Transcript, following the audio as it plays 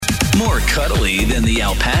More cuddly than the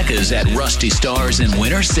alpacas at Rusty Stars in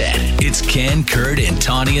Winterset. It's Ken, Kurt, and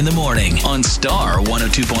Tawny in the morning on Star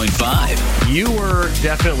 102.5. You were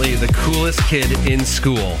definitely the coolest kid in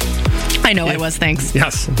school. I know I was, thanks.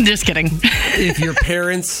 Yes. Just kidding. If your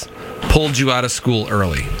parents pulled you out of school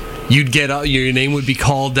early, you'd get out, your name would be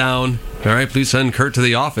called down. All right, please send Kurt to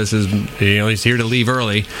the office. He's here to leave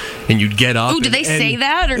early, and you'd get up. Oh, did they say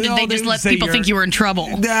that, or did they just let people think you were in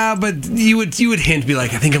trouble? Nah, but you would hint, be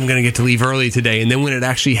like, I think I'm going to get to leave early today. And then when it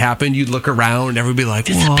actually happened, you'd look around, and everybody would be like,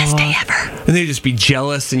 this is the best day ever. And they'd just be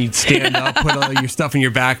jealous, and you'd stand up, put all your stuff in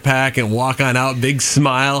your backpack, and walk on out, big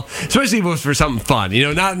smile. Especially if it was for something fun,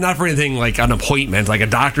 not for anything like an appointment, like a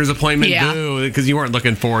doctor's appointment, because you weren't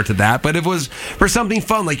looking forward to that. But if it was for something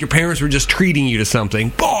fun, like your parents were just treating you to something,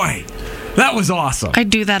 boy, that was awesome. I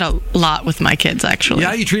do that a lot with my kids, actually.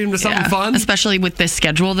 Yeah, you treat them to something fun? Especially with this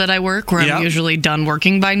schedule that I work, where I'm usually done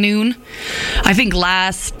working by noon. I think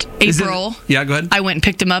last April, go ahead. I went and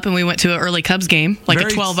picked him up, and we went to an early Cubs game, like a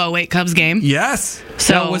 12:08 Cubs game. Yes.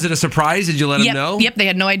 So now, was it a surprise? Did you let them know? Yep, they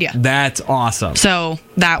had no idea. That's awesome. So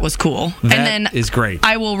that was cool. That and then is great.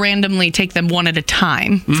 I will randomly take them one at a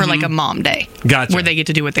time for like a mom day. Gotcha. Where they get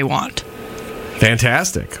to do what they want.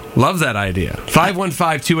 Fantastic. Love that idea.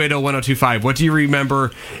 515-280-1025. What do you remember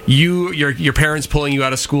your parents pulling you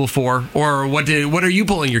out of school for? Or what are you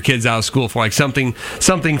pulling your kids out of school for? Like something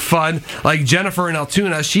fun? Like Jennifer in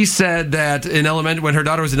Altoona, she said that when her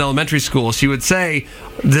daughter was in elementary school, she would say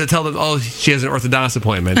to tell them, oh, she has an orthodontist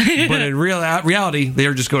appointment. But in reality, they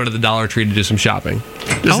were just going to the Dollar Tree to do some shopping.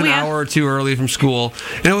 Just an hour or two early from school.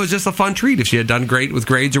 And it was just a fun treat if she had done great with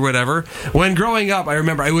grades or whatever. When growing up, I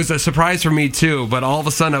remember it was a surprise for me too. But all of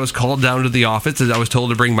a sudden, I was called down to the office as I was told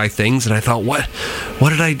to bring my things, and I thought,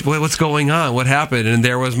 what's going on? What happened? And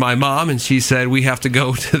there was my mom, and she said, we have to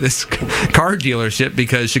go to this car dealership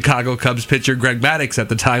because Chicago Cubs pitcher Greg Maddux at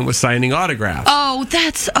the time was signing autographs. Oh,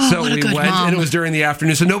 so what a we good went, mom. and it was during the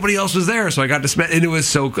afternoon, so nobody else was there. So I got to spend, and it was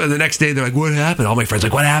so. The next day, they're like, "What happened?" All my friends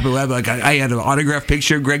like, "What happened?" Like, I had an autograph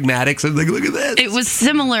picture of Greg Maddux. I was like, "Look at this." It was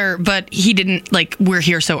similar, but he didn't we're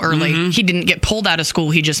here so early. Mm-hmm. He didn't get pulled out of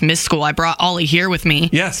school. He just missed school. I brought Ollie here with me.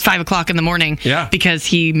 Yes, 5:00 in the morning. Yeah, because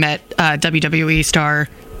he met WWE star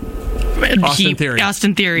Austin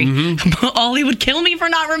Theory. Mm-hmm. Ollie would kill me for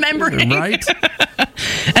not remembering. Right.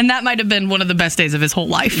 And that might have been one of the best days of his whole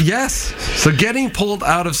life. Yes. So getting pulled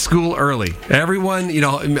out of school early. Everyone,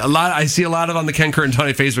 I see a lot of on the Ken, Kurt, and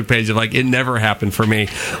Tawny Facebook page of it never happened for me.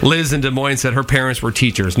 Liz in Des Moines said her parents were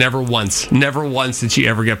teachers. Never once did she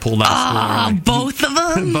ever get pulled out of school early. Both of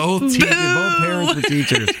them? Both parents were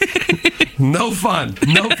teachers. No fun.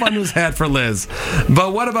 No fun was had for Liz.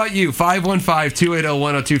 But what about you?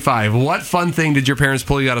 515-280-1025. What fun thing did your parents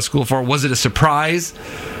pull you out of school for? Was it a surprise?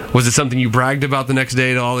 Was it something you bragged about the next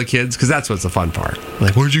day to all the kids? Because that's what's the fun part.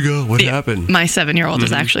 Like, where'd you go? What happened? My 7-year-old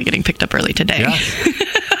is actually getting picked up early today. Yes.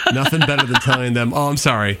 Nothing better than telling them, oh, I'm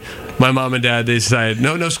sorry. My mom and dad, they decided,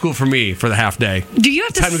 no school for me for the half day. Do you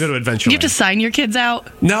have time to go to Adventureland? Do you have to sign your kids out?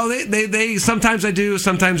 No, they sometimes I do.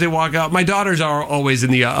 Sometimes they walk out. My daughters are always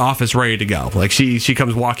in the office ready to go. Like she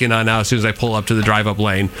comes walking on out as soon as I pull up to the drive-up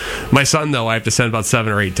lane. My son, though, I have to send about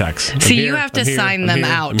 7 or 8 texts. You have to sign them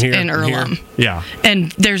out in Earlham. Yeah.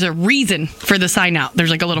 And there's a reason for the sign out. There's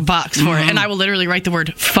like a little box for it. And I will literally write the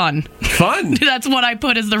word fun. Fun? That's what I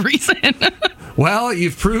put as the reason. Well,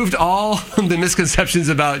 you've proved all the misconceptions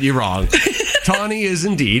about you wrong. Tawny is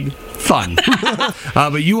indeed fun.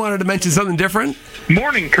 But you wanted to mention something different?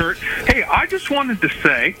 Morning, Kurt. Hey, I just wanted to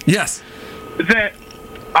say yes, that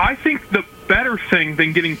I think the better thing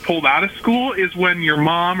than getting pulled out of school is when your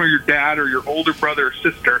mom or your dad or your older brother or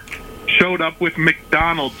sister showed up with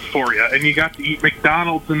McDonald's for you, and you got to eat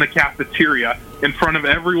McDonald's in the cafeteria in front of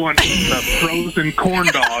everyone eating a frozen corn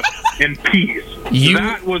dog and peas.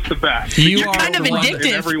 That was the best. You're kind of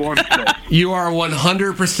addictive. You are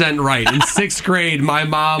 100% right. In 6th grade, my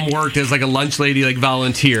mom worked as like a lunch lady, like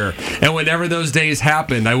volunteer. And whenever those days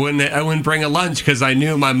happened, I wouldn't bring a lunch because I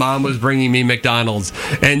knew my mom was bringing me McDonald's.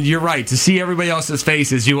 And you're right. To see everybody else's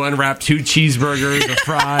faces, you unwrap 2 cheeseburgers, a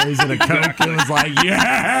fries, and a Coke. It was like,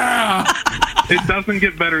 yeah! It doesn't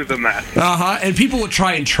get better than that. And people would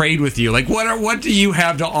try and trade with you. Like, what do you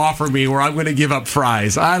have to offer me where I'm going to give up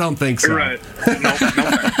fries? I don't think so. Right. No.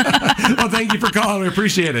 Well, thank you for calling. We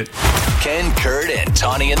appreciate it. Ken, Kurt, and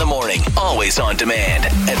Tawny in the morning. Always on demand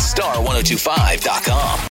at star1025.com.